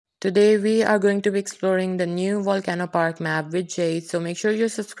Today we are going to be exploring the new Volcano Park map with Jade, so make sure you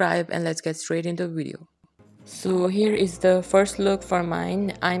subscribe and let's get straight into the video. So here is the first look for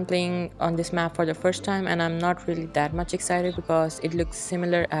mine. I'm playing on this map for the first time and I'm not really that much excited because it looks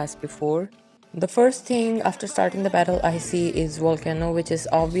similar as before. The first thing after starting the battle I see is volcano, which is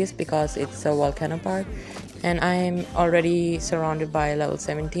obvious because it's a volcano park, and I'm already surrounded by level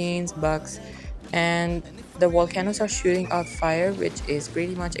 17s, bugs, and the volcanoes are shooting out fire, which is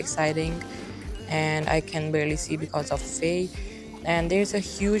pretty much exciting, and I can barely see because of Faye. And there's a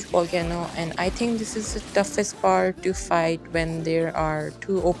huge volcano, and I think this is the toughest part to fight when there are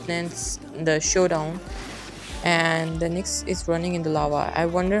two opponents, the showdown, and the Nyx is running in the lava. I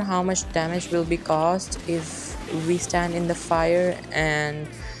wonder how much damage will be caused if we stand in the fire and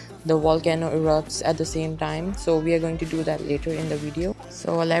the volcano erupts at the same time, so we are going to do that later in the video.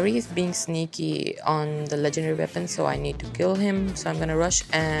 So Larry is being sneaky on the legendary weapon, so I need to kill him, so I'm gonna rush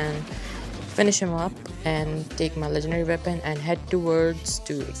and finish him up and take my legendary weapon and head towards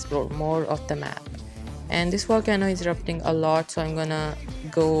to explore more of the map. And this volcano is erupting a lot, so I'm gonna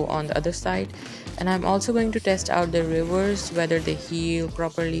go on the other side, and I'm also going to test out the rivers, whether they heal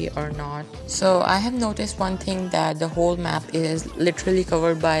properly or not. So I have noticed one thing, that the whole map is literally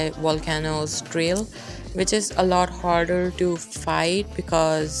covered by volcanoes trail, which is a lot harder to fight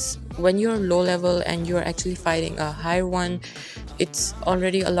because when you're low level and you're actually fighting a higher one, it's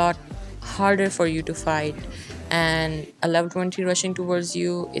already a lot harder for you to fight, and a level 20 rushing towards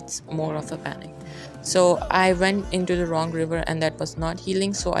you, it's more of a panic. So I went into the wrong river and that was not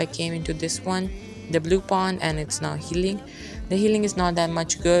healing, so I came into this one, the blue pond, and it's now healing. The healing is not that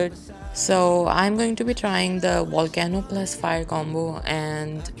much good, so I'm going to be trying the volcano plus fire combo,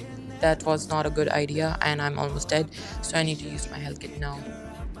 and that was not a good idea and I'm almost dead, so I need to use my health kit now.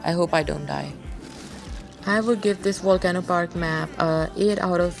 I hope I don't die. I would give this Volcano Park map a 8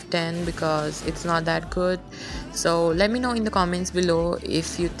 out of 10 because it's not that good. So let me know in the comments below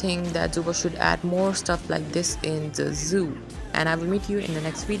if you think that Zooba should add more stuff like this in the zoo. And I will meet you in the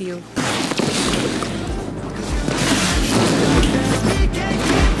next video.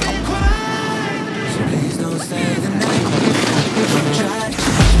 Please don't stay the night. Don't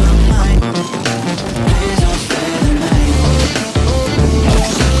try